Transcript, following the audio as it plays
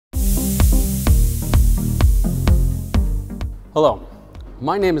Hello,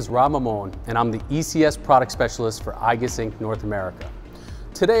 my name is Rob Mammone and I'm the ECS Product Specialist for igus Inc. North America.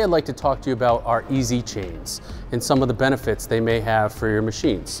 Today I'd like to talk to you about our EZ chains and some of the benefits they may have for your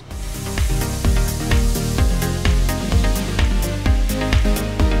machines.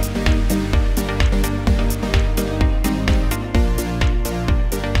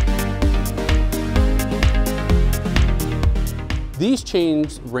 These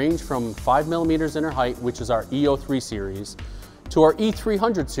chains range from 5 millimeters inner height, which is our E03 series, to our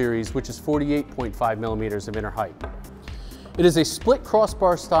E300 series, which is 48.5 millimeters of inner height. It is a split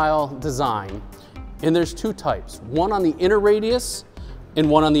crossbar style design, and there's two types, one on the inner radius and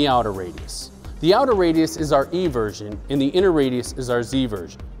one on the outer radius. The outer radius is our E version, and the inner radius is our Z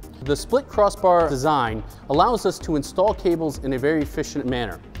version. The split crossbar design allows us to install cables in a very efficient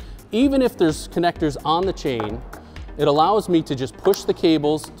manner. Even if there's connectors on the chain, it allows me to just push the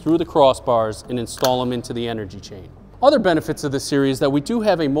cables through the crossbars and install them into the energy chain. Other benefits of this series is that we do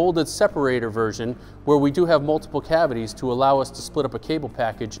have a molded separator version where we do have multiple cavities to allow us to split up a cable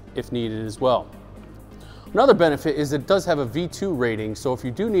package if needed as well. Another benefit is it does have a V2 rating, so if you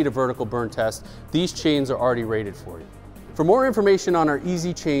do need a vertical burn test, these chains are already rated for you. For more information on our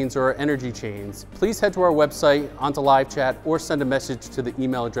EZ chains or our energy chains, please head to our website, onto live chat, or send a message to the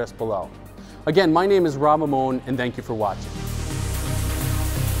email address below. Again, my name is Rob Mammone, and thank you for watching.